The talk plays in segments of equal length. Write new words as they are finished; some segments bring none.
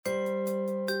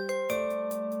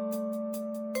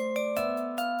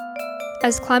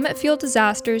As climate-fueled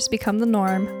disasters become the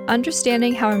norm,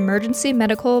 understanding how emergency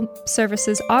medical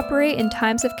services operate in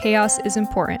times of chaos is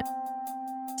important.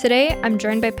 Today, I'm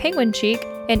joined by Penguin Cheek,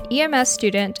 an EMS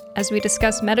student, as we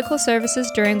discuss medical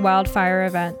services during wildfire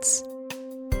events.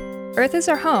 Earth is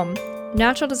our home,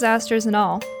 natural disasters and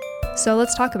all, so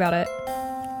let's talk about it.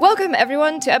 Welcome,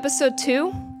 everyone, to episode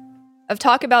 2 of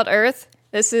Talk About Earth.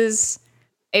 This is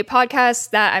a podcast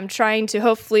that I'm trying to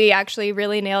hopefully actually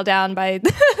really nail down by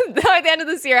the end of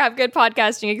this year, have good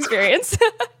podcasting experience.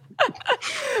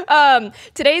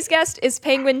 Today's guest is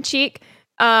Penguin Cheek.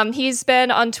 He's been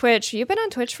on Twitch. You've been on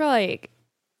Twitch for like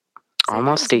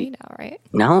almost a now, right?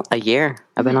 No, a year.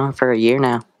 I've been on for a year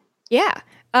now. Yeah.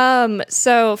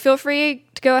 So feel free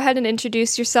to go ahead and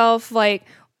introduce yourself, like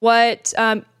what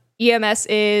EMS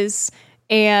is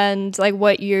and like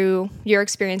what your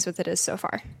experience with it is so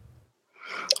far.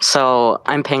 So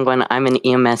I'm Penguin. I'm an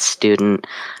EMS student.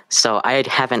 So I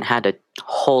haven't had a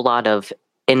whole lot of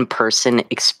in-person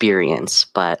experience,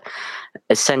 but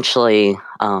essentially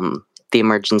the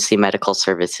emergency medical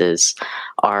services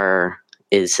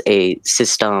is a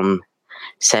system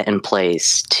set in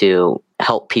place to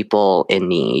help people in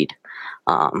need.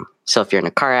 So if you're in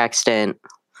a car accident,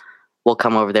 we'll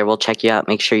come over there, we'll check you out,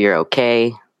 make sure you're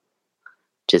okay.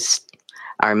 Just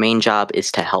our main job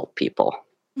is to help people.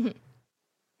 Mm-hmm.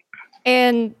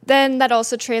 And then that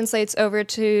also translates over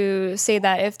to say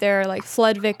that if there are like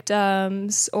flood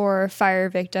victims or fire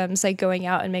victims, like going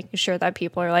out and making sure that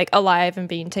people are like alive and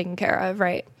being taken care of,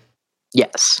 right?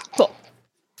 Yes. Cool.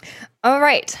 All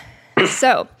right.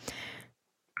 So,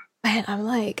 man, I'm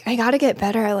like, I gotta get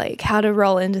better at like how to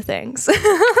roll into things.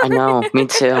 I know, me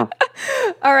too.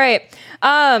 All right.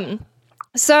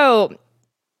 So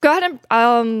go ahead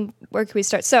and where can we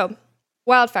start? So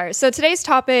wildfires. So today's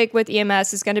topic with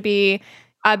EMS is going to be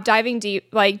diving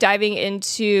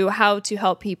into how to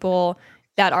help people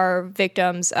that are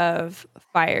victims of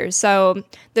fires. So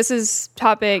this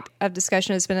topic of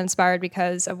discussion has been inspired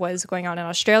because of what is going on in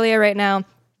Australia right now.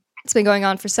 It's been going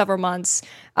on for several months.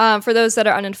 For those that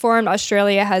are uninformed,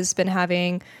 Australia has been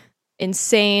having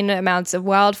insane amounts of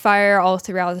wildfire all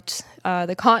throughout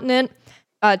the continent,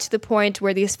 to the point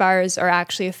where these fires are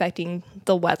actually affecting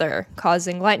the weather,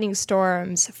 causing lightning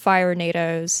storms, fire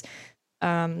tornadoes.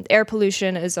 Air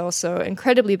pollution is also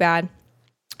incredibly bad.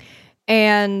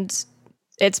 And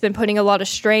it's been putting a lot of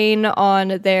strain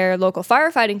on their local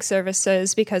firefighting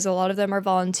services because a lot of them are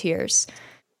volunteers.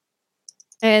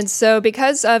 And so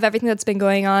because of everything that's been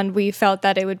going on, we felt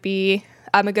that it would be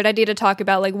a good idea to talk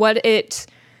about like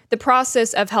the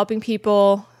process of helping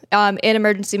people in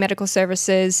emergency medical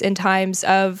services in times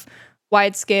of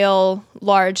wide-scale,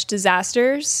 large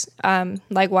disasters,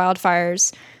 like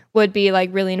wildfires, would be like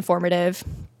really informative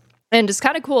and just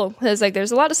kind of cool because like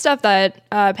there's a lot of stuff that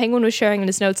Penguin was sharing in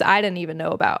his notes that I didn't even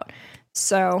know about.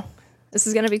 So this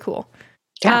is gonna be cool.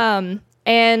 Yeah.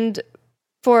 And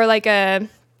for like a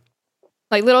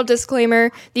little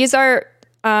disclaimer, these are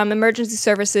emergency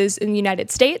services in the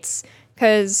United States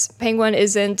because Penguin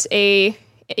isn't a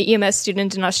EMS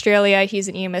student in Australia. He's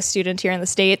an EMS student here in the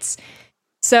States.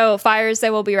 So fires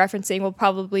that we'll be referencing will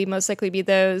probably most likely be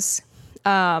those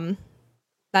that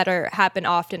happen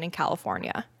often in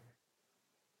California.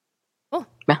 Cool.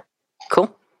 Yeah.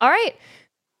 Cool. All right.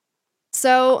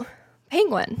 So,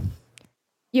 Penguin,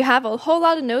 you have a whole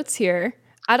lot of notes here.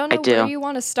 I don't know where you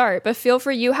want to start, but feel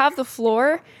free. You have the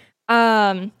floor.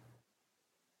 So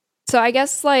I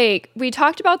guess like we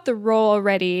talked about the role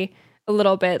already a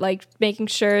little bit, like making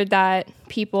sure that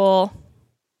people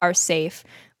are safe.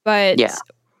 But yeah.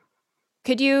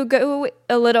 Could you go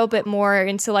a little bit more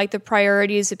into like the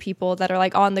priorities of people that are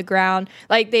like on the ground?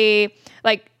 Like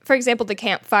for example, the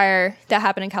campfire that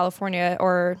happened in California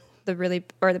or the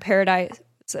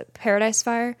Paradise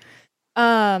Fire.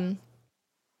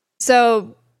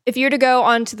 So if you were to go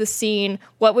onto the scene,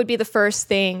 what would be the first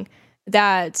thing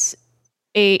that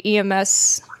a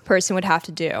EMS person would have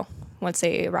to do once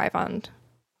they arrive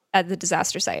at the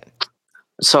disaster site?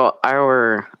 So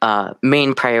our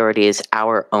main priority is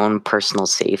our own personal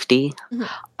safety. Mm-hmm.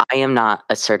 I am not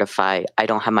I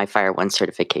don't have my Fire 1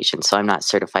 certification, so I'm not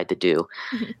certified to do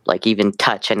like even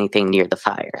touch anything near the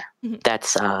fire. Mm-hmm.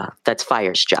 That's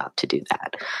fire's job to do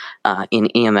that. In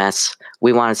EMS,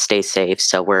 we want to stay safe,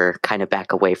 so we're kind of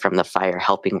back away from the fire,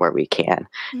 helping where we can,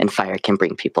 and fire can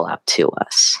bring people out to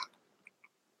us.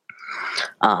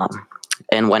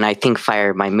 And when I think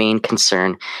fire, my main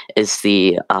concern is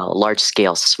the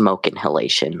large-scale smoke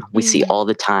inhalation. We see all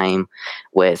the time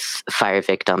with fire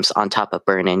victims on top of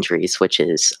burn injuries, which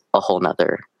is a whole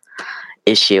nother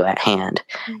issue at hand,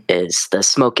 is the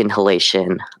smoke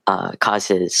inhalation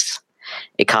causes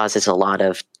it causes a lot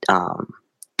of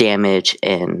damage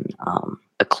and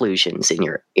occlusions in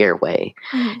your airway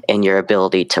and your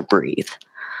ability to breathe.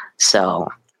 So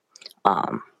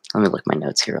let me look at my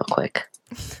notes here real quick.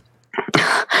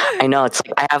 I know it's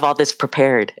like I have all this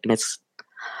prepared, and it's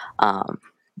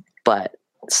but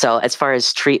so as far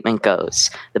as treatment goes,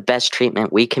 the best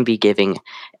treatment we can be giving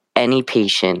any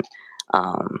patient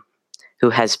who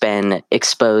has been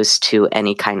exposed to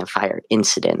any kind of fire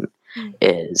incident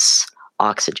is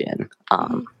oxygen.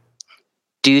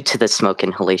 Due to the smoke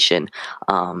inhalation,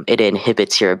 it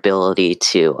inhibits your ability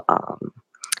to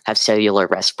have cellular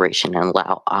respiration and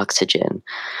allow oxygen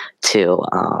to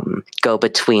go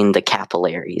between the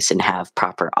capillaries and have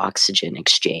proper oxygen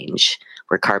exchange,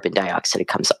 where carbon dioxide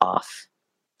comes off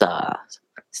the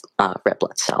red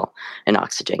blood cell and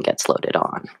oxygen gets loaded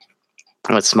on.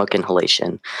 With smoke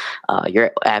inhalation, your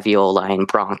alveoli and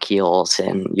bronchioles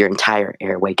and your entire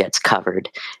airway gets covered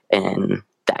in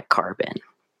that carbon.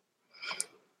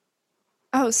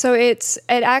 Oh, so it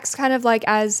acts kind of like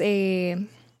as a.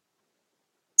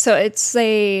 So does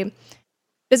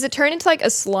it turn into like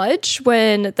a sludge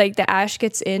when like the ash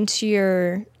gets into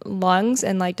your lungs,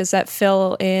 and like does that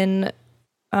fill in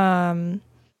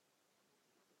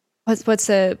what's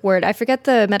the word? I forget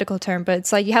the medical term, but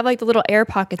it's like you have like the little air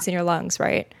pockets in your lungs,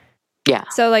 right? Yeah.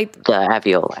 So like the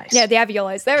alveoli. Yeah, the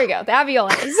alveoli. There we go. The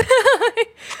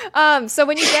alveoli. So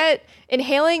when you get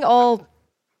inhaling all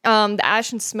the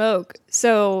ash and smoke,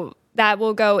 so that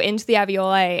will go into the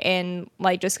alveoli and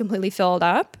like just completely fill it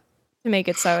up to make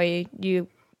it so you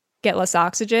get less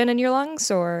oxygen in your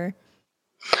lungs, or?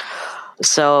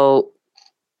 So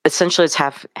essentially it's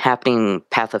happening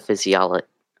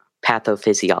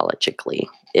pathophysiologically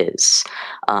is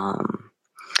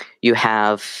you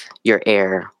have your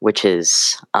air, which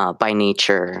is by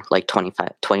nature like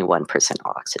 21%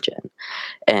 oxygen.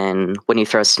 And when you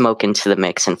throw smoke into the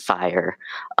mix and fire,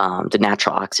 the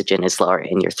natural oxygen is lower,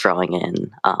 and you're throwing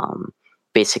in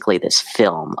basically this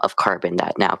film of carbon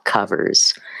that now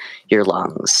covers your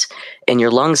lungs. And your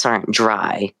lungs aren't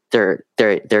dry. There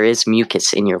is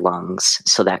mucus in your lungs,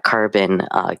 so that carbon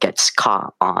gets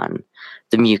caught on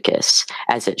the mucus,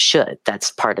 as it should.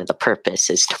 That's part of the purpose,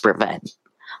 is to prevent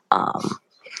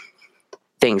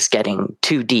things getting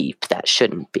too deep that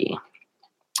shouldn't be.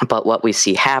 But what we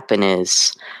see happen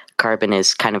is carbon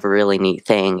is kind of a really neat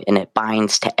thing, and it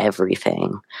binds to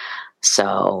everything.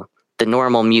 So the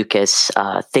normal mucus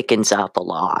thickens up a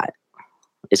lot,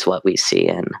 is what we see,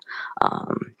 and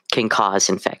can cause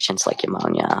infections like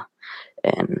pneumonia,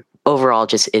 and overall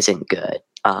just isn't good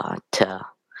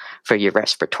for your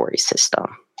respiratory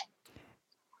system.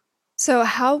 So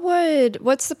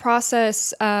what's the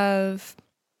process of,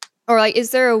 or like,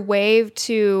 is there a way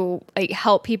to like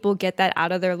help people get that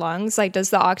out of their lungs? Like,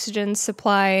 does the oxygen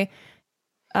supply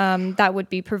that would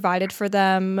be provided for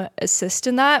them assist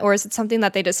in that? Or is it something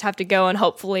that they just have to go and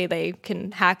hopefully they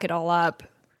can hack it all up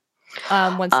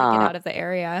once they get out of the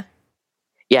area?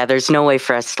 Yeah, there's no way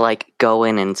for us to like go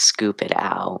in and scoop it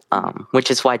out, which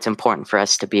is why it's important for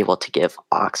us to be able to give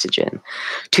oxygen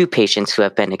to patients who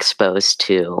have been exposed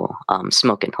to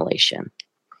smoke inhalation.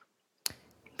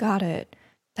 Got it.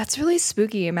 That's really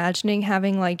spooky, imagining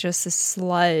having like just a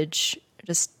sludge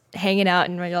just hanging out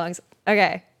in my lungs.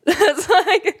 Okay.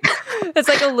 It's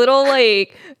like a little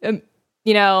like,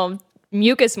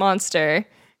 mucus monster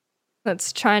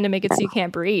that's trying to make it so you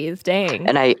can't breathe. Dang.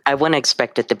 And I wouldn't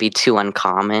expect it to be too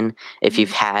uncommon if you've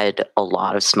had a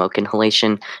lot of smoke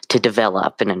inhalation to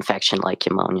develop an infection like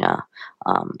pneumonia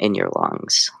in your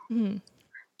lungs. Mm-hmm.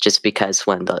 Just because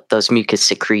when those mucus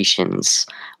secretions,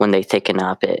 when they thicken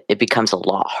up, it becomes a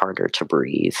lot harder to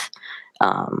breathe.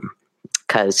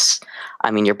 Because,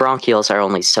 your bronchioles are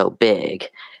only so big.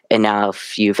 And now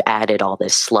if you've added all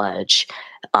this sludge,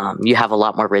 you have a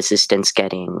lot more resistance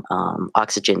getting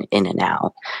oxygen in and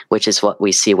out, which is what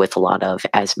we see with a lot of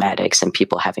asthmatics and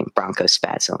people having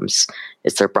bronchospasms,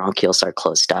 is their bronchioles are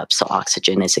closed up, so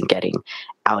oxygen isn't getting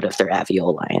out of their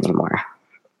alveoli anymore.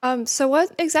 So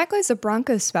what exactly is a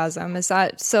bronchospasm? Is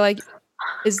that, so like,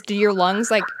 do your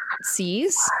lungs like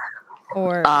seize?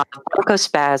 Or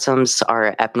bronchospasms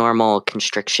are abnormal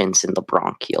constrictions in the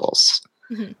bronchioles.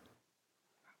 Mm-hmm.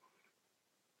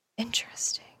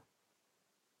 Interesting.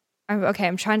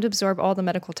 I'm trying to absorb all the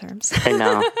medical terms. I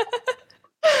know.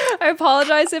 I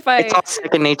apologize if It's all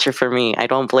second nature for me. I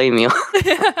don't blame you.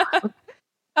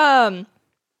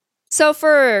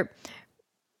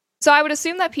 So I would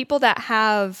assume that people that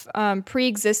have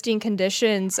pre-existing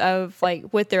conditions of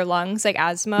like with their lungs, like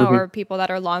asthma, mm-hmm. or people that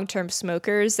are long-term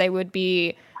smokers, they would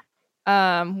be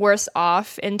worse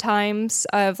off in times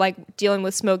of like dealing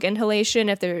with smoke inhalation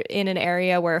if they're in an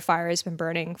area where a fire has been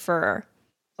burning for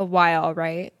a while,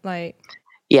 right? Like,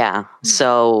 Yeah.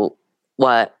 So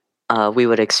what we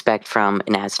would expect from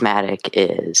an asthmatic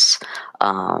is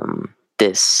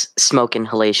this smoke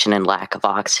inhalation and lack of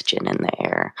oxygen in the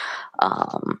air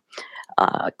um,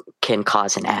 can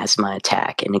cause an asthma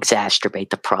attack and exacerbate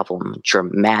the problem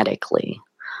dramatically.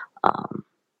 Um,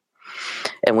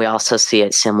 and we also see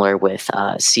it similar with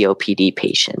COPD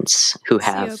patients who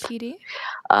have COPD?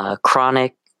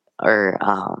 chronic or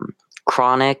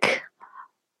chronic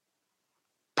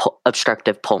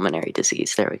obstructive pulmonary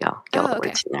disease. There we go. Got all the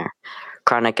words in there.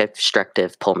 Chronic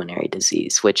obstructive pulmonary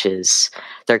disease, which is,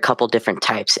 there are a couple different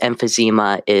types.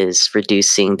 Emphysema is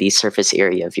reducing the surface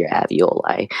area of your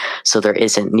alveoli, so there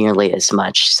isn't nearly as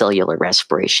much cellular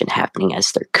respiration happening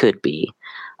as there could be.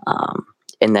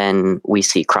 And then we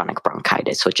see chronic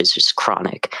bronchitis, which is just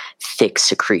chronic thick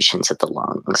secretions of the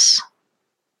lungs.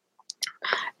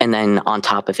 And then on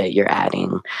top of it, you're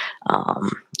adding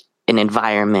an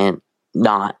environment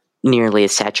not nearly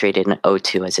as saturated in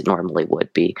O2 as it normally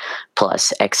would be,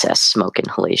 plus excess smoke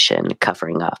inhalation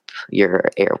covering up your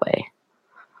airway.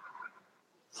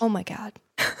 Oh my God.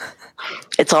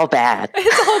 It's all bad.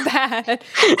 It's all bad.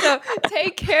 So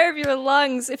take care of your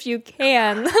lungs if you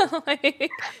can.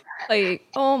 like,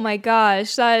 oh my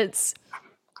gosh, that's...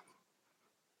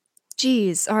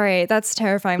 Jeez, all right, that's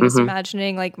terrifying. I'm just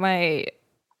imagining like my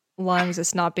lungs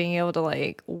just not being able to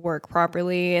like work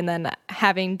properly and then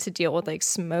having to deal with like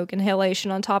smoke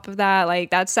inhalation on top of that. Like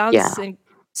that sounds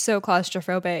so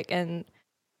claustrophobic and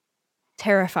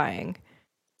terrifying.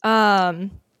 And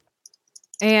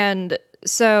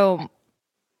so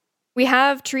we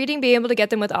have treating being able to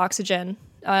get them with oxygen.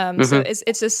 So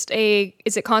it's just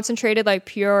is it concentrated like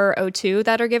pure O2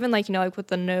 that are given, like, you know, like with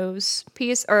the nose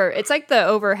piece, or it's like the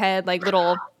overhead like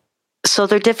little... So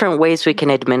there are different ways we can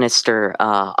administer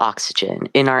oxygen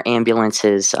in our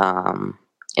ambulances.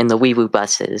 In the wee woo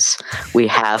buses, we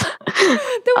have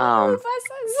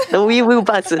the wee woo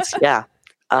buses. Yeah,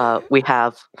 we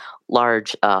have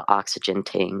large oxygen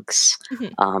tanks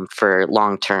for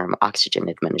long-term oxygen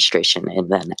administration, and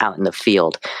then out in the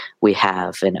field, we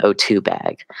have an O2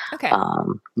 bag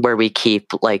where we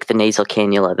keep like the nasal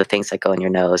cannula, the things that go in your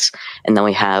nose, and then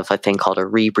we have a thing called a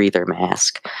rebreather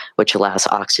mask, which allows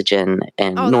oxygen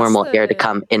and normal air to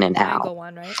come in and out.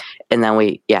 One, right? And then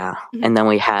we and then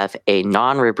we have a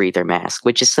non-rebreather mask,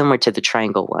 which is similar to the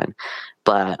triangle one,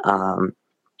 but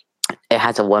it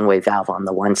has a one-way valve on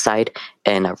the one side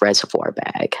and a reservoir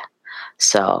bag.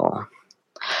 So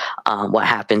what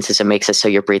happens is it makes it so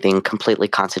you're breathing completely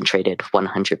concentrated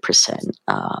 100%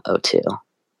 O2.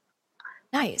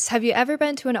 Nice. Have you ever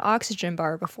been to an oxygen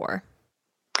bar before?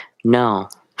 No.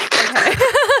 Okay.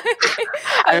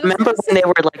 I remember when they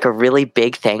were like a really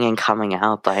big thing and coming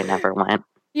out, but I never went.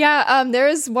 Yeah, there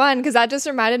was one, because that just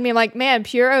reminded me, I'm like, man,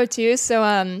 pure O2.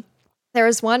 So there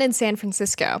was one in San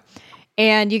Francisco.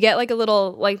 And you get like a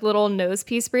little nose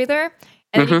piece breather,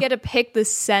 and then you get to pick the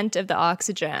scent of the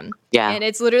oxygen. Yeah. And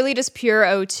it's literally just pure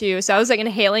O2. So I was like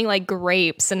inhaling like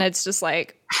grapes, and it's just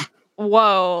like,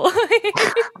 whoa.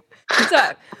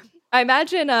 So I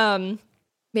imagine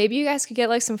maybe you guys could get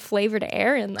like some flavored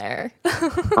air in there.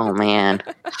 Oh man.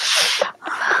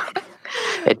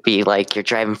 It'd be like you're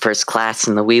driving first class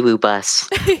in the wee woo bus.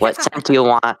 What scent do you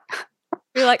want?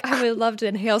 You're like, I would love to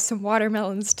inhale some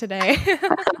watermelons today.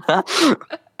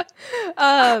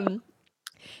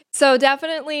 So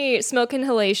definitely smoke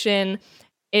inhalation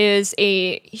is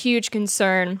a huge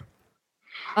concern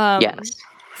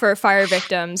for fire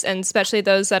victims, and especially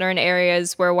those that are in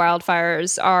areas where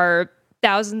wildfires are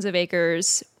thousands of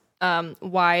acres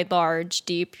wide, large,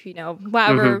 deep, you know,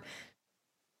 however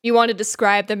you want to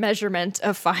describe the measurement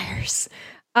of fires.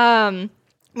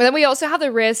 But then we also have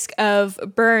the risk of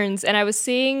burns. And I was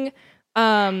seeing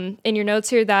in your notes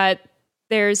here that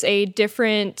there's a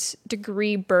different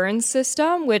degree burn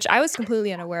system, which I was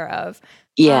completely unaware of.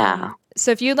 Yeah.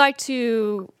 So if you'd like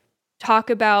to talk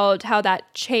about how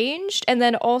that changed, and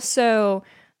then also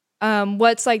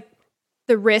what's like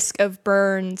the risk of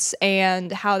burns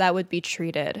and how that would be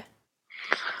treated.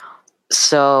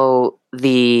 So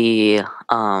the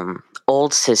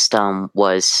old system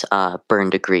was burn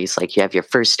degrees. Like you have your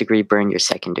first degree burn, your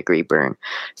second degree burn,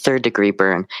 third degree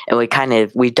burn, and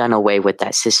we've done away with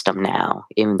that system now.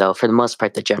 Even though for the most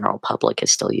part the general public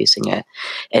is still using it.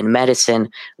 In medicine,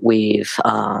 we've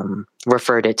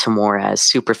referred it to more as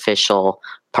superficial,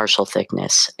 partial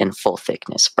thickness, and full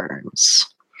thickness burns.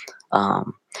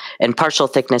 And partial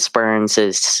thickness burns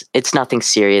it's nothing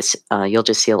serious. You'll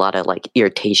just see a lot of like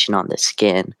irritation on the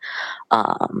skin.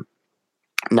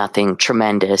 nothing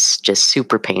tremendous, just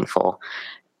super painful.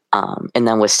 And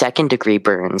then with second degree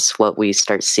burns, what we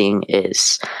start seeing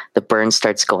is the burn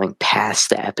starts going past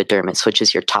the epidermis, which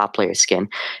is your top layer skin,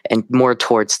 and more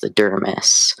towards the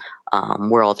dermis,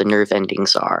 where all the nerve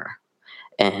endings are.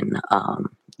 And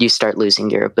you start losing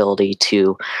your ability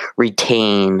to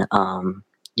retain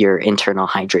your internal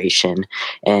hydration.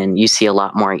 And you see a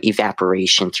lot more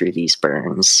evaporation through these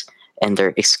burns, and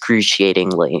they're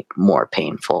excruciatingly more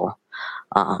painful.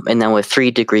 And then with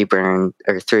 3-degree burn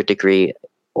or third degree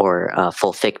or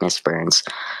full thickness burns,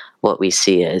 what we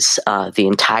see is the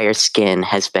entire skin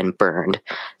has been burned.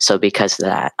 So because of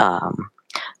that,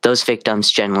 those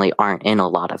victims generally aren't in a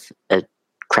lot of a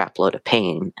crap load of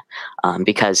pain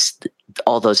because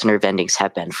all those nerve endings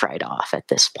have been fried off at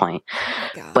this point.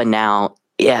 God. But now,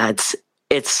 yeah,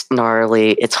 it's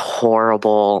gnarly, it's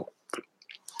horrible.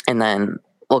 And then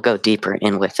we'll go deeper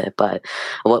in with it, but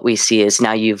what we see is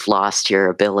now you've lost your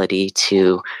ability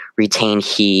to retain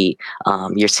heat.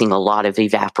 You're seeing a lot of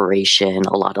evaporation,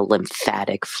 a lot of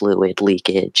lymphatic fluid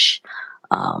leakage.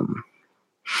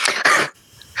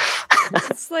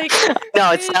 It's like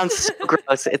No, it sounds so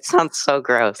gross. It sounds so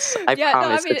gross. I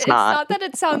promise it's not. not that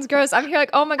it sounds gross. I'm here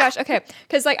like, oh my gosh, okay,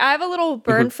 because like I have a little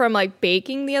burn from like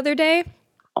baking the other day.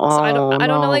 Oh, So I don't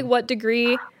know no. like what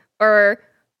degree or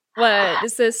what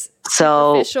is this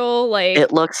So superficial like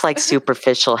it looks like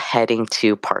superficial heading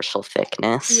to partial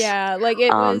thickness. yeah, like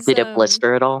it was Did it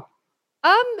blister at all?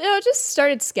 it just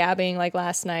started scabbing like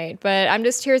last night, but I'm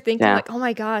just here thinking Yeah. like, oh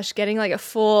my gosh, getting like a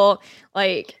full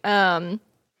like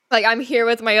I'm here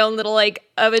with my own little like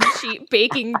oven sheet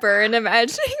baking burn,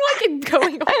 imagining like it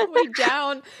going all the way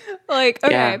down. Like,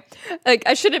 okay. Yeah. Like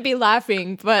I shouldn't be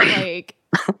laughing, but like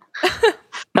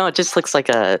No, it just looks like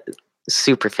a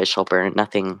superficial burn.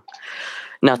 Nothing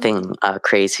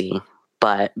crazy.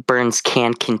 But burns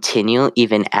can continue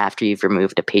even after you've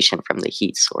removed a patient from the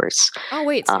heat source. oh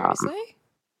wait, seriously?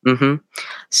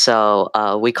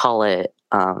 So we call it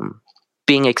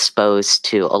being exposed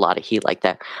to a lot of heat like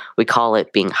that. We call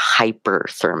it being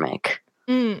hyperthermic.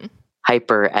 Mm.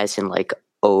 Hyper as in like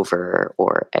over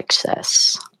or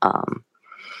excess.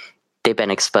 They've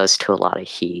been exposed to a lot of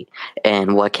heat.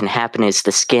 And what can happen is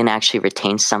the skin actually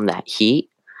retains some of that heat.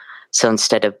 So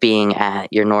instead of being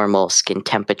at your normal skin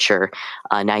temperature,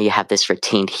 now you have this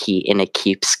retained heat and it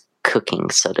keeps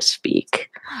cooking, so to speak.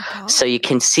 Oh, So you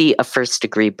can see a first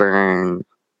degree burn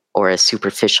or a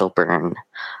superficial burn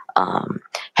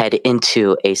head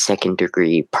into a second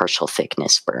degree partial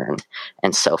thickness burn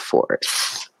and so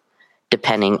forth,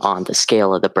 depending on the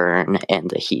scale of the burn and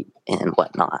the heat and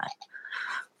whatnot.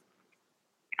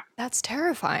 that's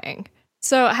terrifying.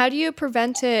 So how do you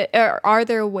prevent it, or are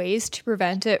there ways to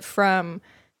prevent it from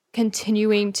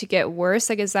continuing to get worse?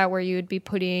 Like, is that where you would be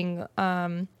putting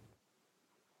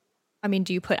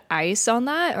do you put ice on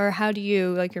that, or how do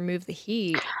you like remove the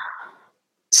heat?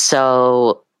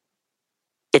 So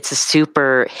it's a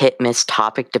super hit miss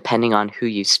topic depending on who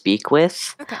you speak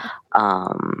with. Okay.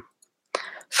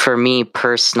 For me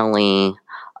personally,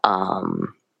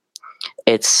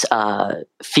 it's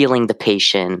feeling the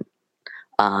patient,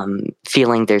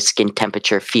 feeling their skin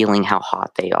temperature, feeling how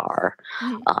hot they are.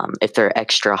 Mhm. If they're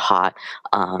extra hot,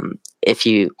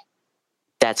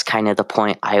 that's kind of the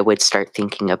point I would start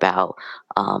thinking about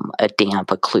a damp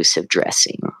occlusive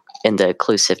dressing. And the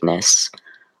occlusiveness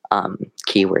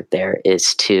keyword there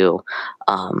is to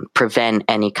prevent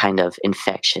any kind of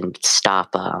infection,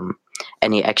 stop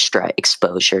any extra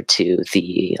exposure to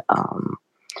the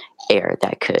air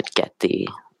that could get the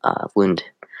wound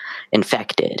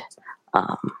infected.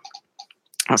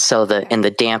 So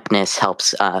the dampness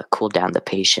helps cool down the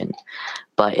patient.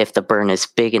 But if the burn is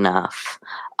big enough,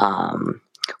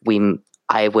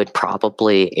 I would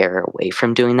probably err away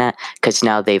from doing that because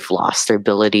now they've lost their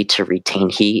ability to retain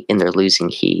heat and they're losing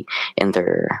heat, and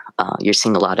you're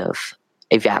seeing a lot of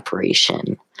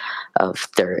evaporation of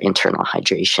their internal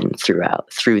hydration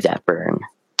through that burn,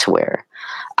 to where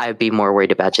I'd be more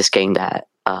worried about just getting that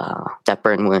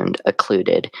burn wound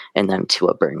occluded and then to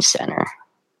a burn center.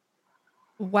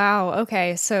 Wow.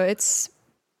 Okay. So it's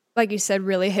like you said,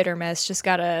 really hit or miss. Just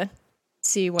gotta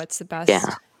see what's the best.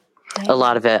 Yeah. A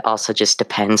lot of it also just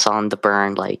depends on the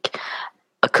burn. Like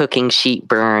a cooking sheet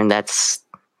burn, there's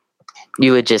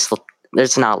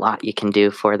not a lot you can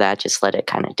do for that. Just let it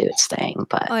kind of do its thing.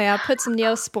 But oh yeah, put some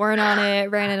Neosporin on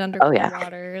it, ran it under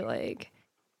water, like,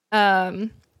 and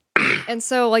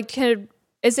so like,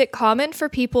 is it common for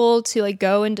people to like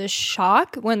go into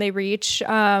shock when they reach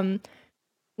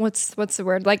what's the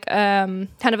word, like kind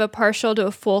of a partial to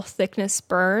a full thickness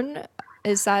burn?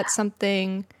 Is that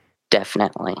something?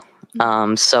 Definitely.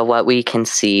 So what we can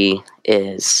see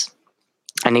is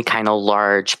any kind of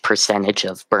large percentage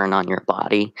of burn on your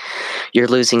body, you're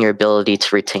losing your ability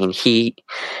to retain heat,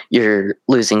 you're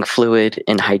losing fluid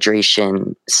and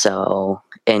hydration,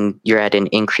 and you're at an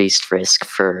increased risk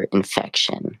for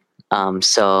infection.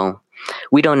 So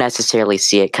we don't necessarily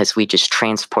see it because we just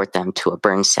transport them to a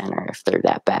burn center if they're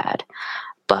that bad.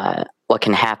 But what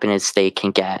can happen is they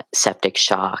can get septic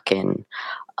shock, and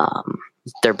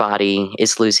their body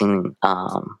is losing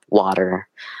water,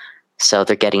 so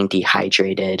they're getting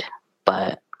dehydrated.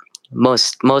 But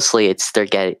mostly it's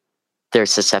they're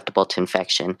susceptible to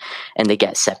infection, and they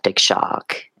get septic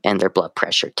shock, and their blood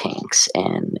pressure tanks,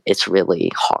 and it's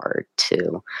really hard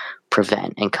to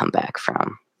prevent and come back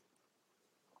from.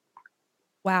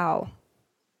 Wow.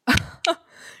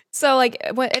 So, like,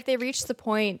 if they reach the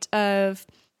point of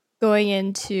going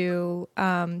into,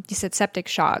 you said septic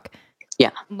shock?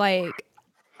 Yeah. Like,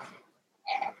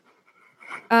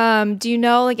 do you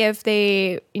know, like, if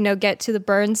they, get to the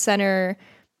burn center,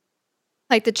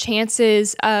 like, the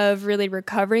chances of really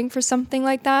recovering for something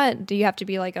like that? Do you have to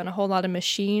be, like, on a whole lot of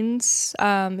machines?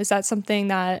 Is that something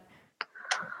that...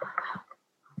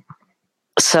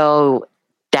 So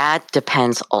that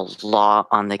depends a lot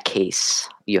on the case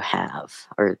you have,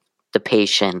 or the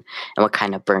patient, and what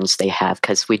kind of burns they have,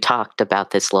 because we talked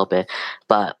about this a little bit,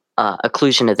 but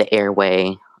occlusion of the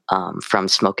airway from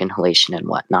smoke inhalation and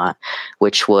whatnot,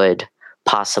 which would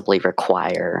possibly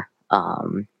require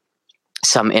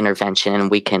some intervention,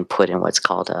 and we can put in what's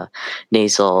called a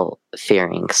nasal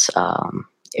pharynx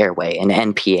airway, an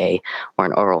NPA, or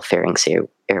an oral pharynx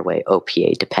airway,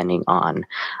 OPA, depending on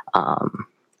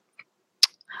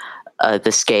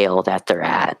the scale that they're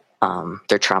at,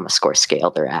 their trauma score scale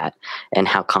they're at, and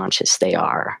how conscious they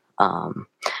are.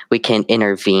 We can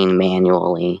intervene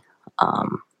manually,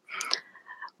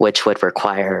 which would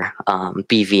require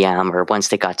BVM, or once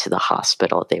they got to the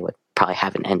hospital, they would probably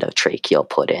have an endotracheal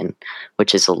put in,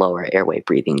 which is a lower airway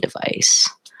breathing device.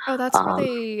 Oh, that's where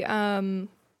they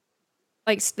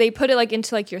they put it like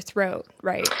into like your throat,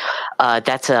 right?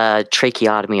 That's a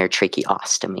tracheotomy or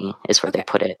tracheostomy is where they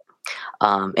put it.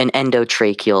 An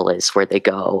endotracheal is where they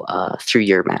go through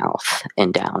your mouth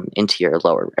and down into your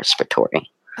lower respiratory.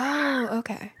 Oh,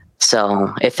 okay.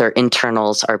 So if their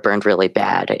internals are burned really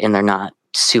bad and they're not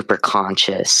super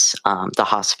conscious, the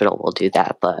hospital will do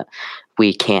that. But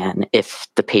we can, if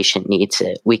the patient needs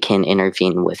it, we can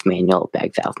intervene with manual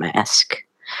bag valve mask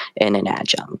and an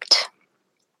adjunct.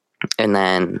 And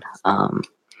then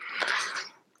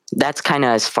that's kind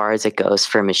of as far as it goes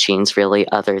for machines, really,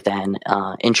 other than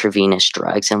intravenous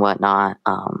drugs and whatnot.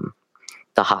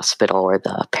 The hospital or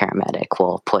the paramedic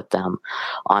will put them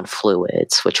on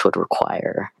fluids, which would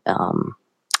require an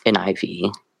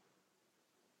IV.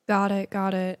 Got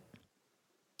it.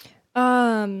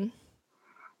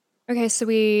 Okay, so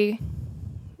we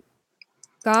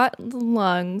got the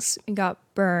lungs, we got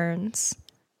burns.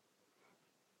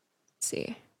 Let's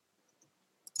see.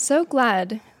 So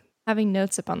glad having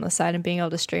notes up on the side and being able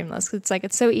to stream this. It's like,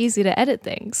 it's so easy to edit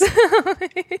things.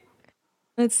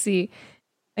 Let's see.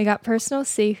 I got personal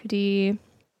safety.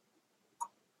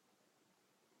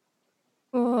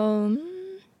 What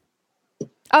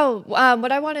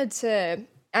I wanted to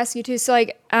ask you too, so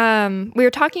like, we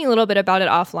were talking a little bit about it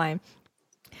offline,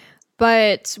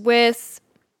 but with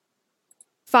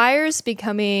fires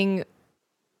becoming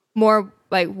more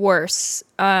like worse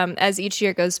as each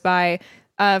year goes by,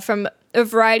 from a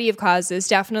variety of causes,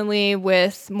 definitely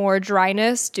with more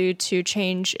dryness due to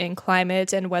change in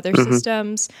climate and weather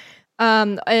systems.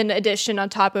 In addition, on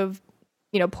top of,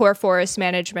 poor forest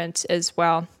management as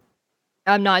well.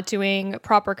 I'm not doing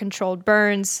proper controlled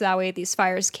burns. That way these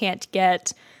fires can't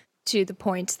get to the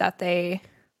point that they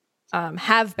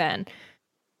have been.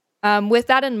 With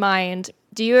that in mind,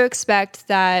 do you expect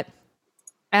that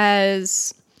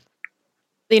as,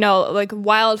 like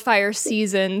wildfire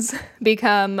seasons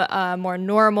become more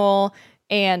normal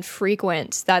and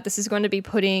frequent, that this is going to be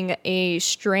putting a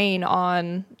strain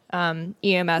on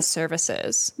EMS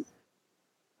services?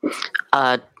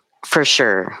 For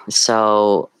sure.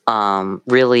 So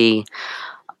really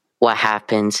what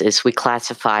happens is we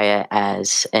classify it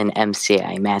as an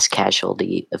MCI, mass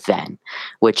casualty event,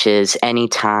 which is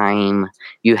anytime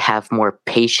you have more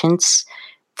patients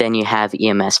than you have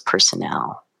EMS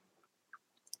personnel,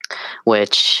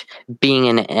 which being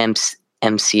an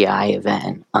MCI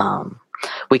event,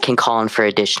 we can call in for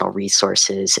additional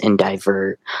resources and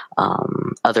divert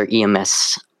other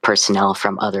EMS personnel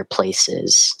from other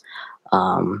places,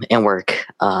 and work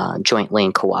jointly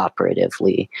and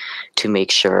cooperatively to make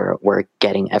sure we're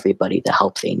getting everybody the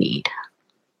help they need.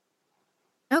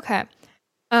 Okay.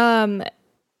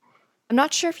 I'm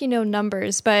not sure if you know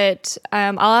numbers, but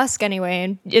I'll ask anyway,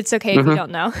 and it's okay if you Hmm.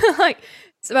 don't know. Like,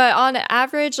 but on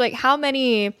average, like how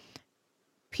many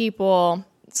people?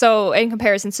 So in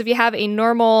comparison, so if you have a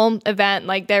normal event,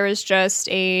 like there is just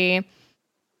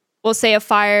we'll say a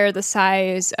fire the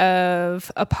size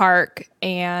of a park,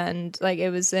 and like it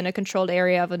was in a controlled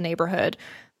area of a neighborhood.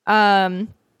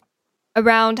 Um,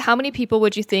 Around how many people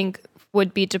would you think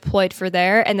would be deployed for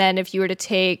there? And then if you were to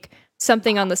take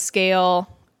something on the scale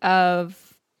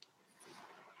of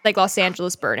like Los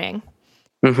Angeles burning,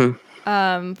 Hmm.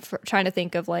 for trying to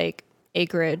think of like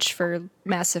acreage for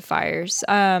massive fires.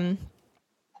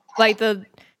 Like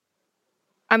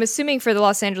I'm assuming for the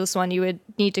Los Angeles one, you would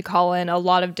need to call in a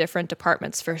lot of different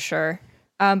departments for sure.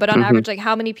 But on Hmm. average, like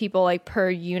how many people like per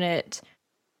unit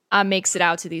makes it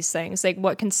out to these things? Like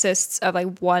what consists of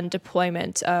like one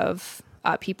deployment of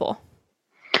people?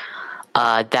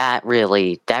 That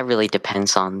really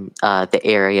depends on the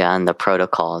area and the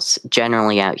protocols.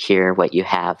 Generally, out here, what you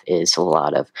have is a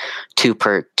lot of two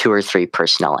or three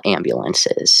personnel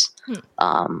ambulances. Hmm.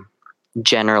 Um,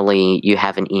 Generally, you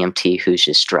have an EMT who's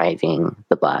just driving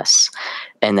the bus,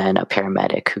 and then a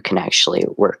paramedic who can actually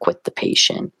work with the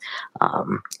patient.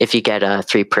 If you get a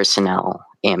three personnel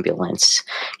ambulance,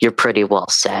 you're pretty well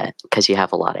set because you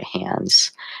have a lot of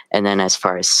hands. And then, as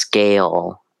far as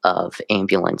scale of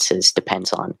ambulances,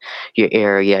 depends on your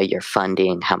area, your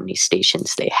funding, how many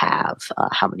stations they have,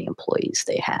 how many employees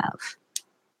they have.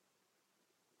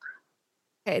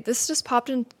 Okay, this just popped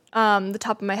in the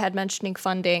top of my head mentioning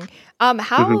funding. Mhm.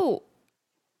 How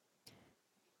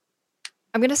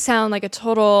I'm gonna sound like a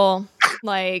total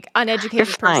like You're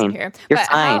uneducated person fine. here, You're but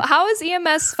fine. how is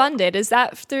EMS funded? Is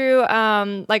that through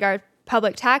like our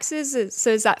public taxes?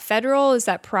 So is that federal? Is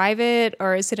that private?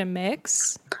 Or is it a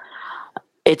mix?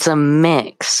 It's a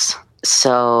mix.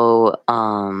 So,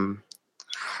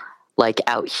 like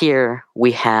out here,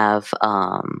 we have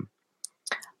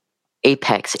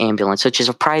Apex Ambulance, which is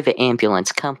a private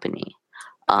ambulance company.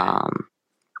 Okay. Um,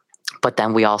 but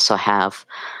then we also have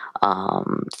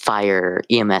fire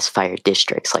EMS fire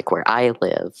districts, like where I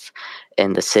live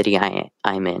in the city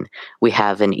I'm in. We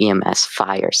have an EMS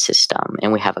fire system,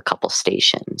 and we have a couple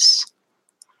stations.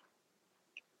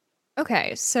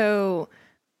 Okay. So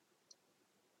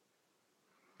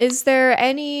is there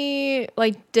any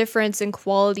like difference in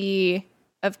quality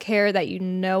of care that you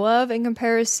know of in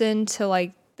comparison to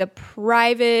like the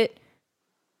private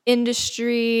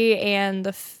industry and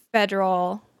the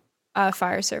federal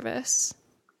fire service?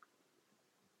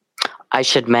 I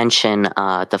should mention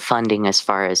the funding as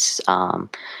far as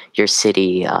your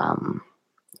city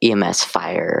EMS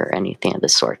fire or anything of the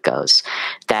sort goes.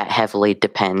 That heavily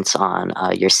depends on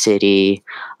your city,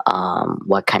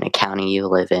 what kind of county you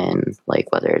live in, like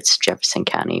whether it's Jefferson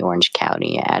County, Orange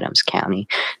County, Adams County.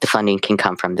 The funding can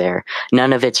come from there.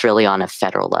 None of it's really on a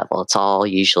federal level. It's all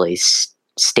usually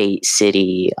state,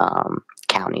 city,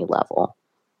 county level.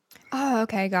 Oh,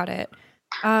 okay, got it.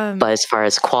 But as far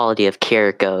as quality of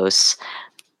care goes,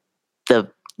 the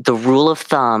the rule of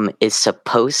thumb is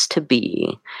supposed to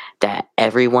be that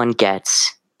everyone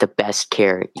gets the best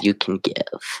care you can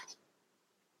give.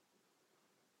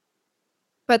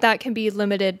 But that can be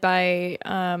limited by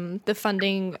the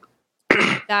funding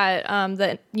that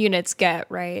the units get,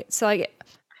 right? So like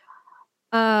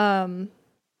um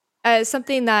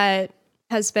something that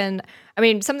has been, I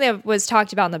mean, something that was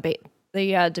talked about in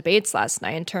the debates last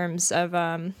night in terms of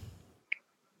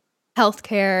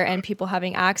healthcare and people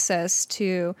having access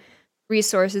to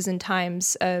resources in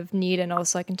times of need and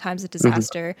also like in times of Mhm.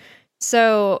 disaster.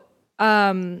 So,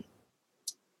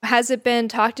 has it been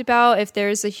talked about if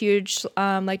there's a huge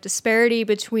like disparity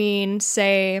between,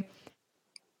 say,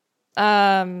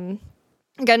 um,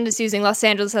 again, just using Los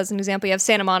Angeles as an example, you have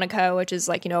Santa Monica, which is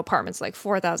like, apartments like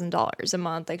 $4,000 a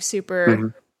month, like super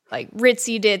Mhm. like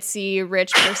ritzy ditzy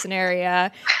rich person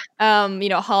area,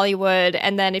 Hollywood.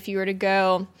 And then if you were to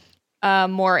go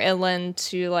more inland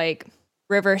to like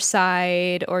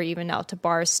Riverside or even out to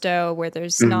Barstow, where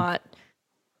Mhm.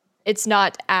 it's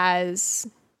not as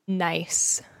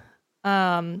nice.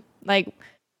 Like,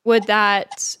 would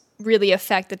that really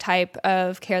affect the type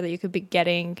of care that you could be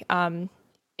getting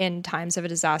in times of a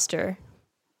disaster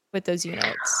with those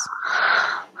units?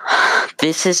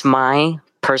 This is my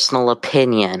personal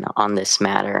opinion on this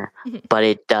matter, Mhm. but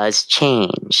it does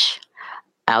change.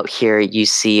 Out here, you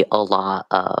see a lot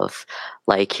of,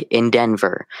 like in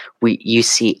Denver, you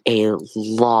see a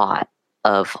lot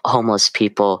of homeless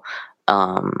people,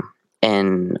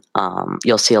 and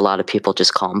you'll see a lot of people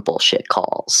just call them bullshit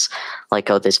calls, like,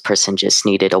 "Oh, this person just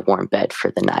needed a warm bed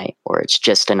for the night," or "It's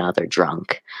just another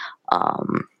drunk."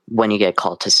 when you get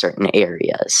called to certain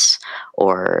areas,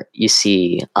 or you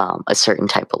see a certain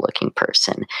type of looking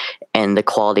person, and the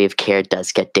quality of care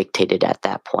does get dictated at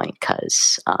that point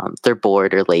because they're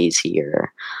bored or lazy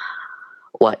or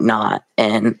whatnot,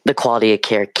 and the quality of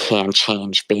care can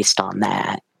change based on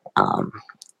that.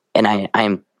 And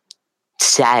I'm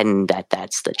saddened that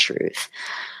that's the truth.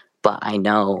 But I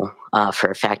know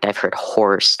for a fact I've heard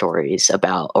horror stories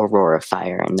about Aurora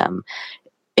Fire and them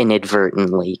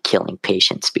inadvertently killing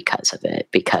patients because of it,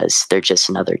 because they're just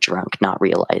another drunk not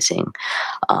realizing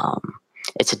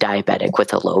it's a diabetic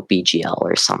with a low BGL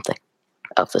or something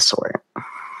of the sort.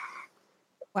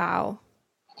 Wow.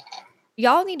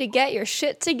 Y'all need to get your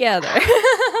shit together.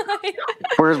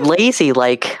 We're lazy.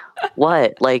 Like,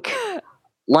 what? Like,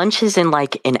 lunch is in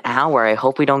like an hour. I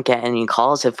hope we don't get any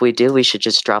calls. If we do, we should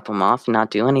just drop them off and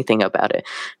not do anything about it.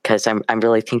 Because I'm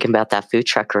really thinking about that food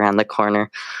truck around the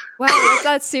corner. Wow,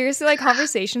 that's seriously like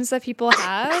conversations that people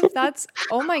have? That's,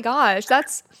 oh my gosh,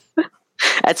 that's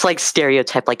like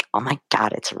stereotype, like, oh my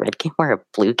God, it's a red game or a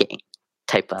blue game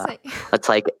type of, it's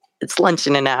like, it's lunch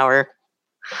in an hour.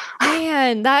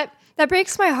 Man, that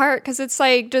breaks my heart, because it's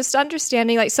like just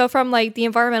understanding, like, so from like the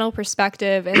environmental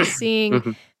perspective and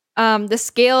seeing the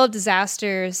scale of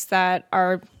disasters that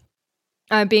are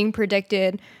being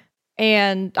predicted.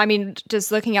 And I mean,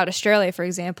 just looking at Australia, for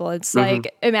example, it's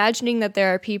like imagining that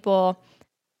there are people,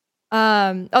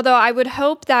 although I would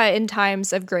hope that in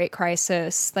times of great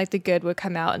crisis, like the good would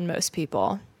come out in most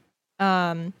people.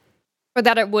 Or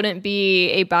that it wouldn't be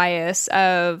a bias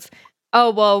of,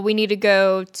 oh, well, we need to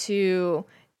go to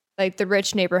like the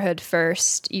rich neighborhood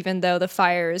first, even though the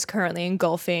fire is currently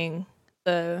engulfing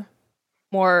the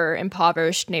more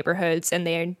impoverished neighborhoods and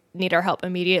they need our help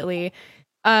immediately.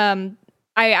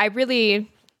 I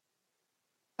really,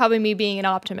 probably me being an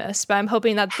optimist, but I'm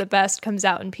hoping that the best comes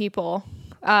out in people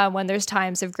when there's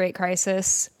times of great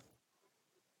crisis.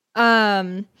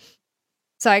 So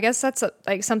I guess that's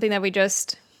like something that we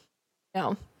just,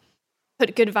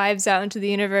 put good vibes out into the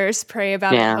universe, pray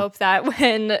about it, and hope that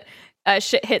when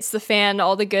shit hits the fan,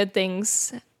 all the good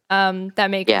things that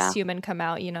make us human come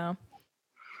out,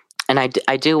 And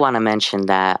I do want to mention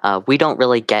that we don't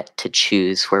really get to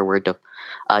choose where we're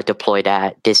deployed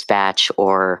at dispatch,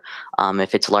 or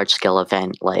if it's a large scale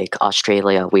event like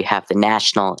Australia, we have the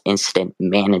National Incident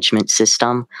Management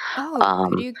System.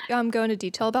 Could you go into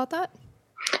detail about that?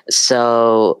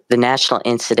 So the National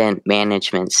Incident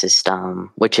Management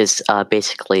System, which is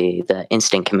basically the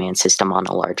incident command system on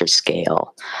a larger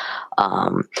scale,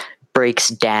 breaks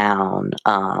down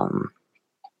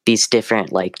these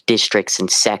different like districts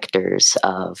and sectors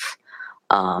of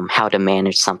how to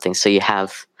manage something. So you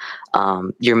have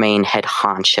your main head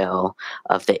honcho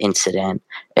of the incident,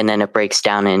 and then it breaks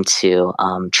down into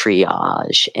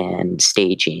triage and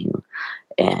staging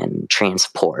and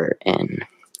transport and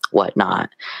whatnot.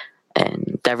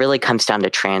 And that really comes down to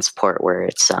transport, where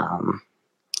it's and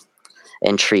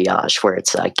triage, where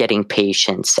it's getting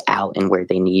patients out and where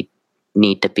they need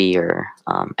to be, or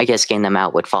I guess getting them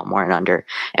out would fall more under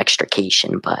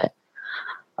extrication, but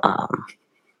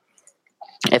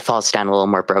it falls down a little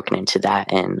more broken into that.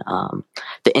 And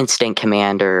the incident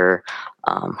commander,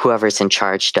 whoever's in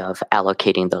charge of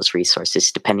allocating those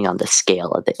resources, depending on the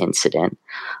scale of the incident,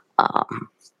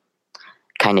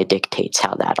 kind of dictates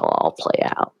how that'll all play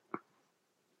out.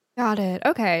 Got it.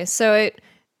 Okay. So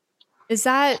is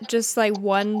that just like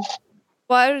one,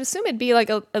 well, I would assume it'd be like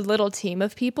a little team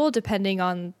of people depending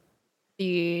on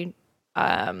the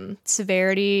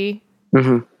severity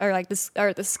or like this,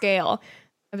 or the scale.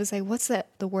 I was like, what's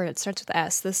the word? It starts with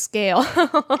S, the scale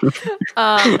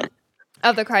of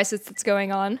the crisis that's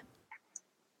going on.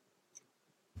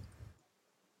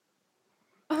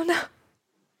 Oh no.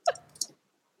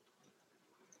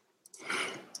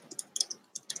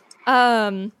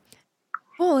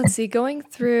 Well, let's see, going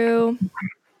through,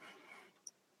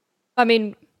 I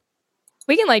mean,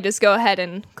 we can like just go ahead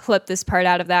and clip this part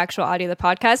out of the actual audio of the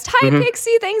podcast. Hi,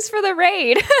 Pixie, thanks for the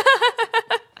raid.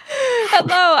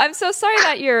 Hello, I'm so sorry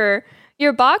that your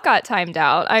bot got timed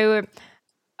out. I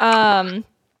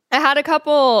had a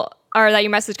couple, or that your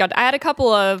message got, I had a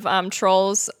couple of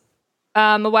trolls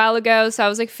a while ago, so I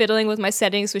was like fiddling with my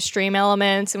settings with Stream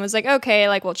Elements and was like, okay,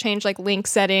 like we'll change like link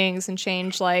settings and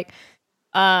change like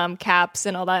caps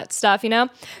and all that stuff,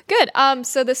 Good.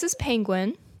 So this is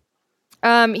Penguin.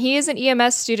 He is an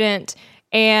EMS student,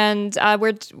 and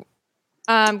we're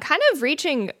kind of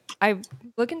reaching, I'm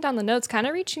looking down the notes, kind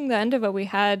of reaching the end of what we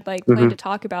had like planned to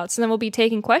talk about. So then we'll be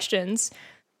taking questions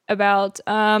about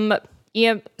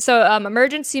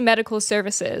emergency medical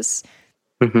services.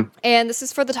 And this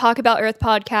is for the Talk About Earth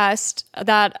podcast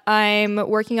that I'm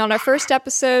working on. Our first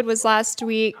episode was last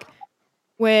week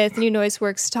with New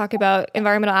Noiseworks to talk about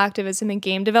environmental activism and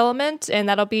game development, and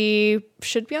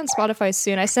should be on Spotify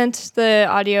soon. I sent the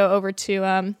audio over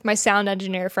to my sound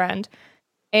engineer friend,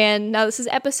 and now this is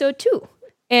episode 2.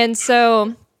 And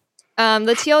so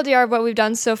the TLDR of what we've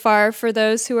done so far for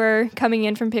those who are coming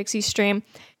in from Pixie Stream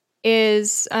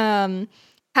is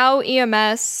how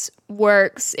EMS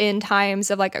works in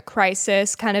times of like a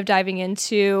crisis, kind of diving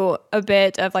into a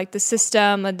bit of like the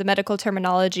system and the medical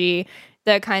terminology,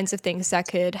 the kinds of things that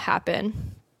could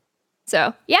happen.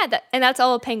 So yeah, that's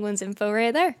all of Penguin's info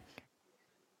right there.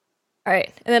 All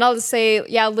right, and then I'll just say,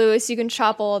 yeah, Lewis, you can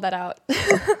chop all of that out.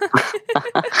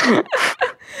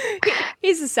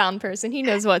 He's a sound person. He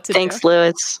knows what to do. Thanks,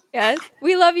 Lewis. Yes,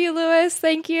 we love you, Lewis.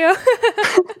 Thank you.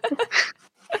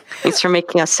 Thanks for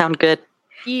making us sound good.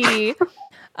 Yeah.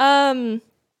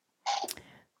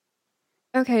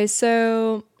 Okay,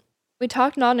 so we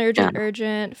talked non-urgent,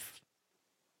 urgent.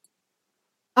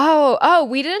 Oh,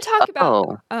 we didn't talk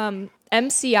about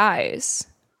MCIs.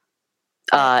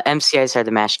 MCIs are the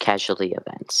mass casualty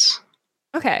events.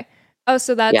 Okay. Oh,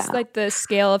 so that's like the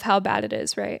scale of how bad it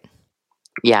is, right?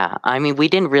 Yeah, I mean, we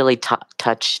didn't really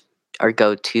touch or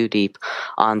go too deep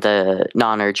on the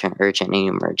non-urgent, urgent, and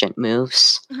emergent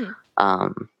moves.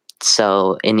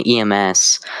 So in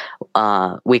EMS,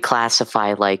 we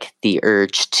classify like the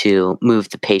urge to move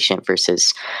the patient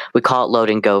versus, we call it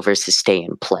load and go versus stay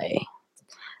and play.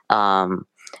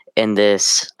 In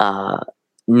this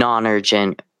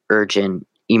non-urgent, urgent,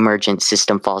 emergent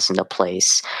system falls into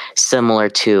place, similar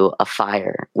to a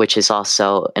fire, which is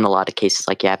also in a lot of cases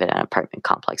like you have it in an apartment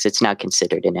complex. It's now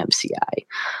considered an MCI.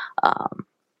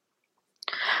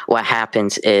 What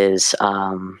happens is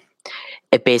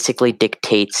it basically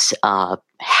dictates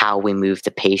how we move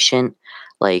the patient.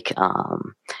 Like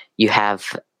you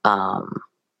have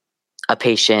a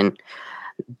patient,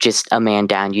 just a man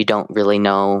down, you don't really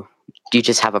know, you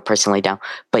just have a person lay down,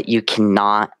 but you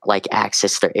cannot like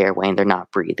access their airway and they're not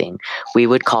breathing. We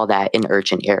would call that an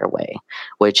urgent airway,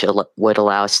 which would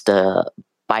allow us to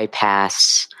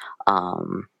bypass,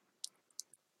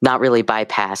 not really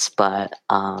bypass, but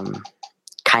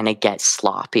kind of get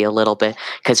sloppy a little bit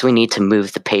because we need to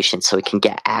move the patient so we can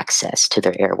get access to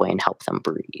their airway and help them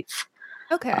breathe.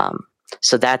 Okay.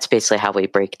 So that's basically how we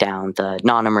break down the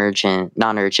non-emergent,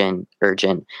 non-urgent,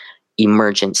 urgent,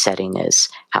 emergent setting is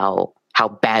how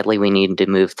badly we need to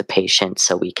move the patient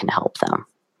so we can help them.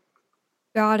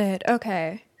 Got it.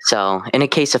 Okay. So in a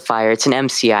case of fire, it's an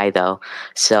MCI though.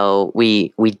 So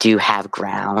we do have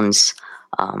grounds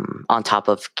on top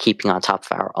of keeping on top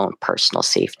of our own personal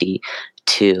safety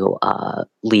to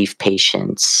leave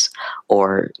patients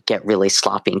or get really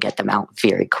sloppy and get them out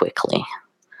very quickly.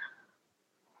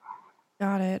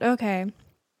 Got it. Okay.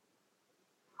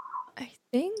 I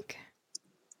think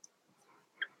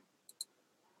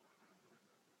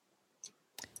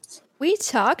we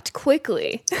talked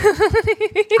quickly.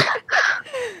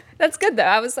 That's good though.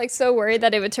 I was like so worried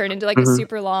that it would turn into like a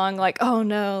super long, like, oh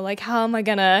no, like how am I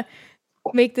gonna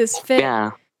make this fit?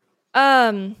 Yeah.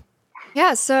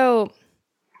 Yeah, so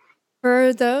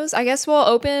for those, I guess we'll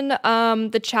open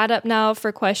the chat up now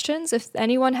for questions. If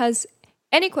anyone has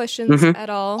any questions at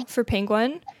all for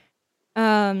Penguin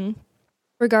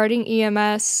regarding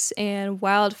EMS and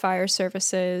wildfire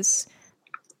services,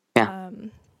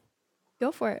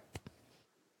 go for it.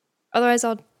 Otherwise,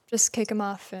 I'll just kick him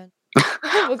off and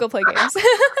we'll go play games.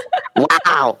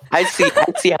 Wow, I see how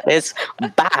it is.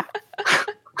 Bye.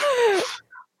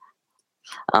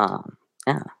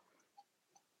 Yeah.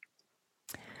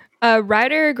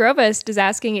 Ryder Grovest is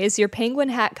asking, is your penguin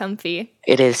hat comfy?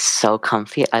 It is so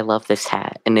comfy. I love this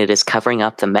hat, and it is covering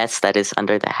up the mess that is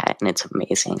under the hat, and it's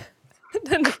amazing.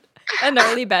 A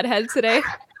gnarly bedhead today.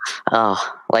 Oh,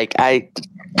 like oh,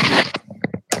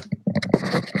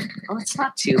 it's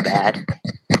not too bad.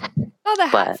 Oh, the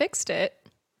hat fixed it.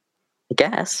 I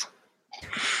guess.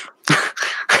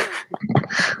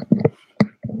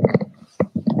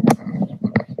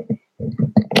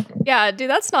 Yeah, dude,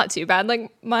 that's not too bad.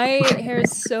 Like, my hair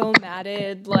is so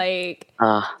matted, like,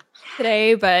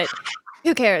 today, but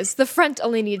who cares? The front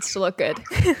only needs to look good.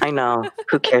 I know.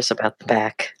 Who cares about the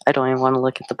back? I don't even want to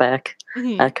look at the back.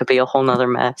 That could be a whole nother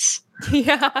mess.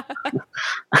 Yeah.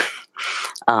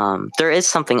 There is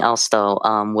something else, though,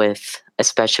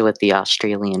 especially with the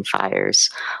Australian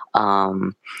fires.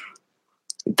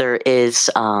 There is...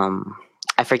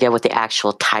 I forget what the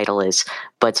actual title is,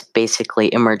 but it's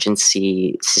basically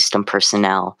emergency system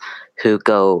personnel who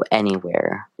go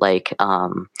anywhere. Like,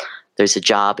 there's a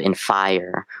job in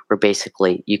fire where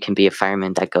basically you can be a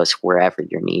fireman that goes wherever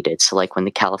you're needed. So like when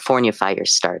the California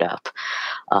fires start up,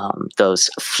 those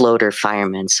floater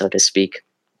firemen, so to speak,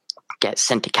 get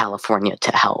sent to California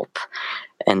to help,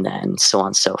 and then so on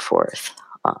and so forth.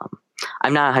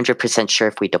 I'm not 100% sure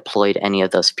if we deployed any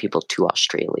of those people to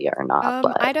Australia or not.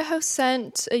 But Idaho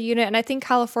sent a unit, and I think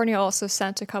California also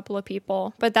sent a couple of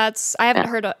people. But I haven't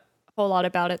heard a whole lot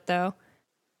about it though.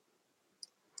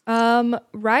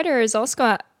 Ryder is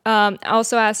also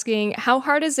asking, how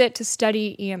hard is it to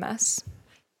study EMS?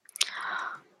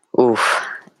 Oof,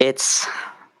 it's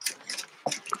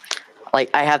like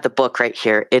I have the book right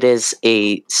here. It is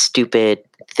a stupid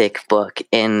thick book,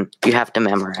 and you have to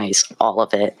memorize all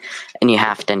of it, and you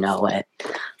have to know it.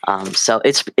 So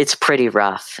it's pretty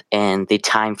rough, and the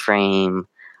time frame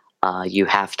you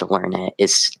have to learn it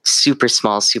is super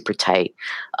small, super tight.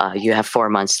 You have 4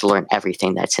 months to learn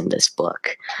everything that's in this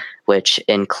book, which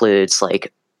includes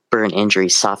like burn injury,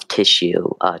 soft tissue,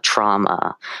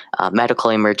 trauma, medical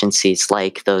emergencies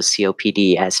like those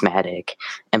COPD, asthmatic,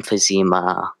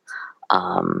 emphysema,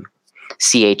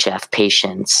 CHF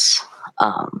patients,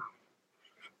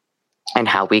 and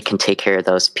how we can take care of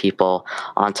those people,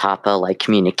 on top of like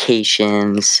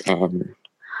communications and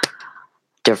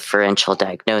differential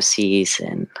diagnoses.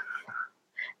 And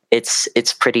it's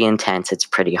pretty intense. It's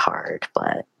pretty hard,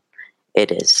 but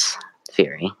it is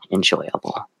very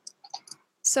enjoyable.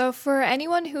 So for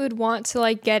anyone who would want to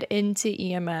like get into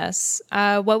EMS,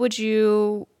 what would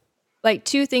you like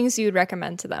 2 things you would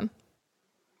recommend to them?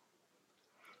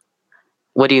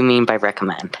 What do you mean by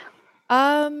recommend?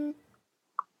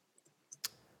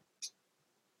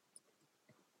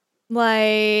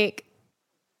 Like,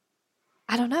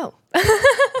 I don't know.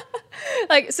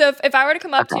 Like, so if I were to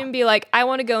come up to you and be like, I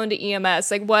want to go into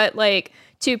EMS, like what like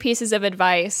 2 pieces of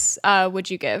advice would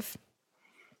you give?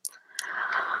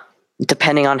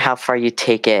 Depending on how far you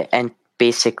take it, and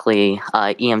basically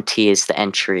EMT is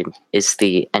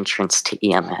the entrance to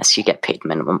EMS. You get paid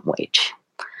minimum wage.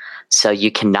 So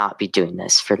you cannot be doing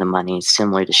this for the money.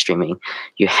 Similar to streaming,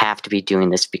 you have to be doing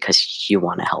this because you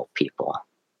want to help people.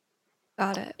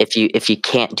 Got it. If you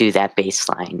can't do that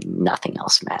baseline, nothing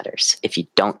else matters. If you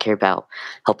don't care about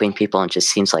helping people and just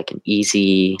seems like an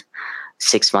easy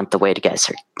 6-month way to get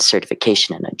a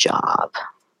certification and a job,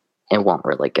 it won't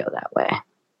really go that way.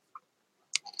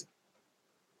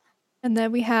 And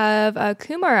then we have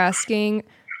Kumar asking,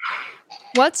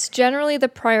 what's generally the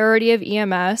priority of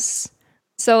EMS?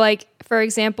 So like, for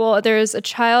example, there's a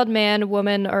child, man,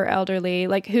 woman, or elderly,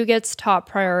 like who gets top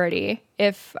priority?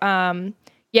 If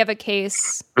you have a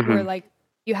case where like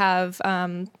you have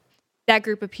that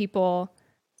group of people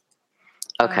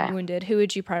wounded, who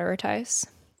would you prioritize?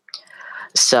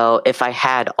 So if I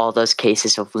had all those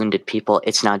cases of wounded people,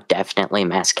 it's not definitely a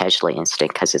mass casualty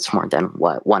incident because it's more than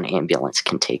what one ambulance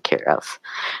can take care of,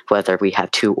 whether we have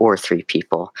 2 or 3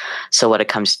 people. So what it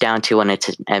comes down to when it's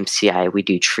an MCI, we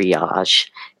do triage,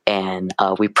 and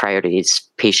we prioritize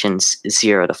patients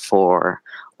 0 to 4,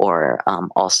 or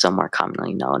also more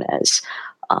commonly known as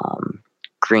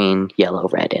green, yellow,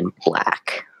 red, and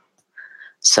black.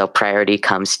 So priority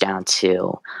comes down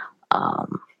to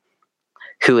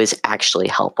who is actually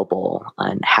helpable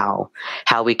and how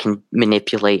we can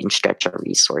manipulate and stretch our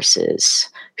resources,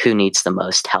 who needs the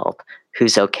most help,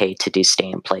 who's okay to do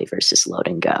stay and play versus load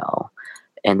and go.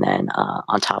 And then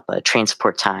on top of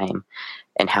transport time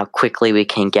and how quickly we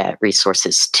can get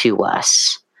resources to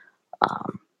us.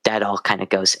 That all kind of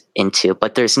goes into,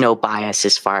 but there's no bias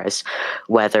as far as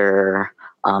whether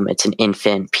it's an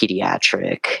infant,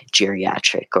 pediatric,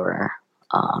 geriatric, or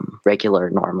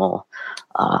regular, normal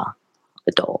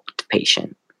adult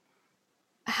patient.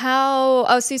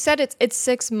 So you said it's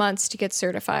 6 months to get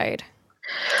certified.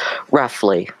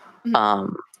 Roughly.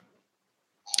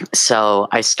 So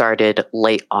I started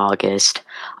late August.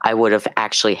 I would have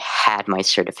actually had my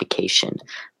certification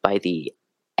by the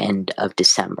end of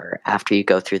December after you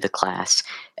go through the class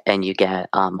and you get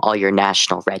all your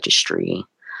national registry,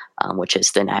 which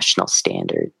is the national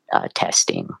standard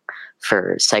testing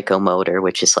for psychomotor,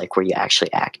 which is like where you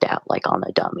actually act out like on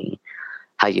a dummy,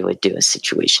 how you would do a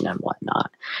situation and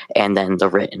whatnot. And then the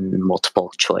written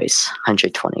multiple choice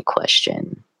 120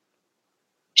 question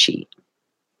sheet.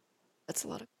 That's a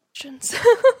lot of questions.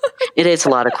 It is a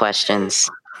lot of questions.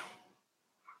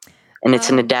 And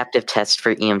it's an adaptive test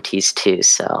for EMTs too,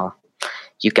 so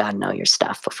you gotta know your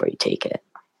stuff before you take it.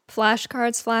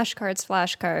 Flashcards.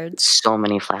 So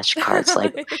many flashcards.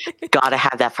 Like, gotta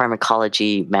have that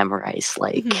pharmacology memorized.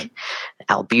 Like,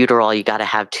 albuterol, you gotta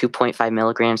have 2.5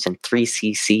 milligrams and 3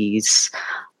 cc's.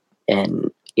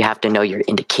 And You have to know your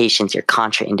indications, your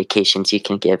contraindications. You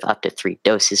can give up to 3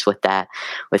 doses with that,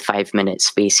 with 5-minute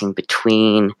spacing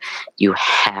between. You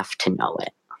have to know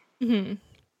it. Mm-hmm.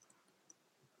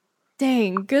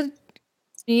 Dang, good.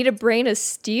 You need a brain of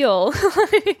steel.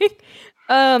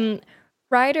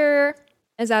 Ryder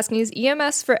is asking, is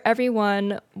EMS for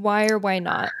everyone? Why or why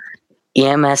not?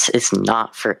 EMS is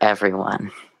not for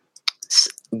everyone.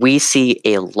 We see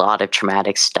a lot of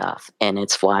traumatic stuff, and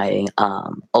it's why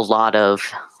a lot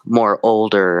of more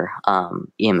older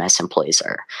EMS employees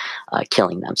are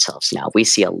killing themselves now. We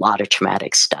see a lot of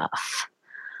traumatic stuff.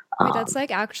 Wait, that's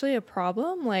like actually a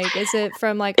problem? Like, is it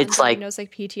from like it's undiagnosed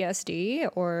like PTSD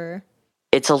or?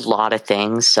 It's a lot of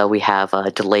things. So we have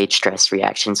delayed stress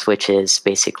reactions, which is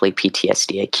basically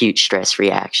PTSD, acute stress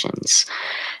reactions,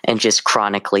 and just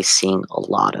chronically seeing a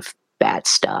lot of bad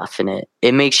stuff. And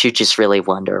it makes you just really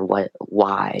wonder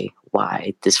why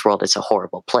this world is a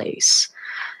horrible place.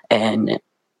 And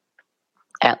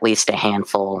at least a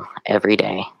handful every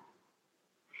day.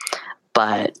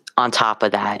 But on top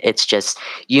of that, it's just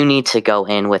you need to go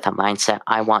in with a mindset,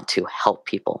 I want to help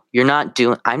people.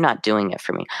 I'm not doing it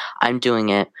for me. I'm doing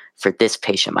it for this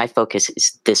patient. My focus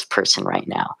is this person right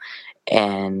now.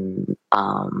 And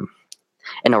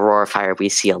in Aurora Fire, we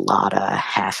see a lot of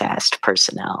half-assed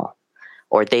personnel.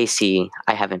 Or they see,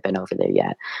 I haven't been over there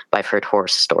yet, but I've heard horror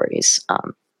stories.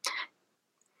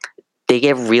 They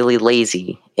get really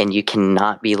lazy, and you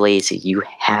cannot be lazy. You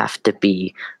have to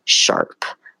be sharp.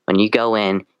 When you go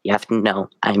in, you have to know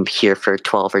I'm here for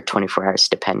 12 or 24 hours,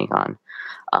 depending on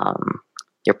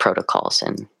your protocols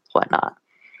and whatnot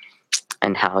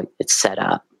and how it's set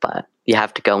up. But you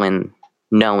have to go in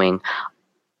knowing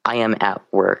I am at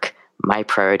work. My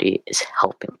priority is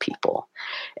helping people.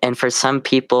 And for some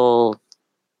people,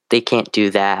 they can't do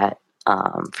that.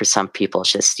 For some people,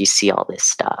 it's just you see all this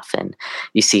stuff and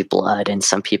you see blood, and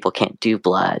some people can't do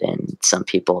blood, and some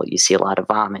people you see a lot of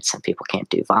vomit. Some people can't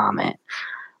do vomit.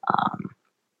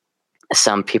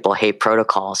 Some people hate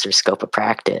protocols or scope of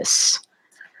practice.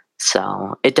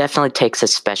 So it definitely takes a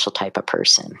special type of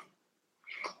person.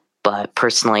 But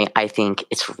personally, I think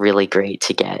it's really great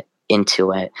to get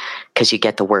into it because you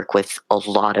get to work with a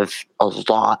lot of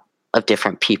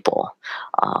different people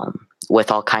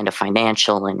with all kind of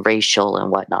financial and racial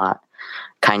and whatnot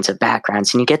kinds of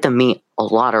backgrounds. And you get to meet a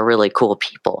lot of really cool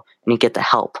people, and you get to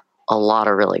help a lot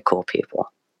of really cool people.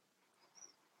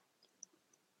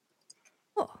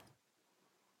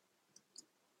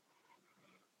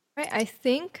 Right, I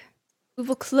think we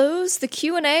will close the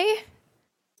Q&A,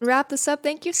 wrap this up.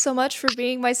 Thank you so much for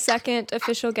being my second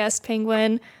official guest,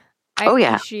 Penguin. I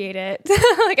appreciate it.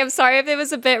 Like, I'm sorry if it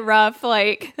was a bit rough.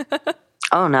 Like,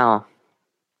 oh no,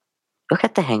 you'll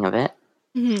get the hang of it.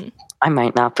 Mm-hmm. I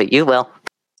might not, but you will.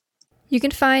 You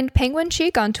can find Penguin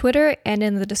Cheek on Twitter and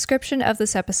in the description of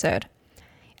this episode.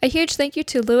 A huge thank you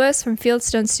to Lewis from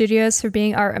Fieldstone Studios for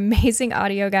being our amazing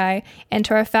audio guy, and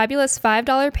to our fabulous $5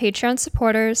 Patreon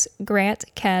supporters, Grant,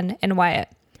 Ken, and Wyatt.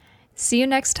 See you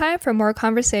next time for more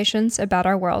conversations about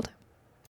our world.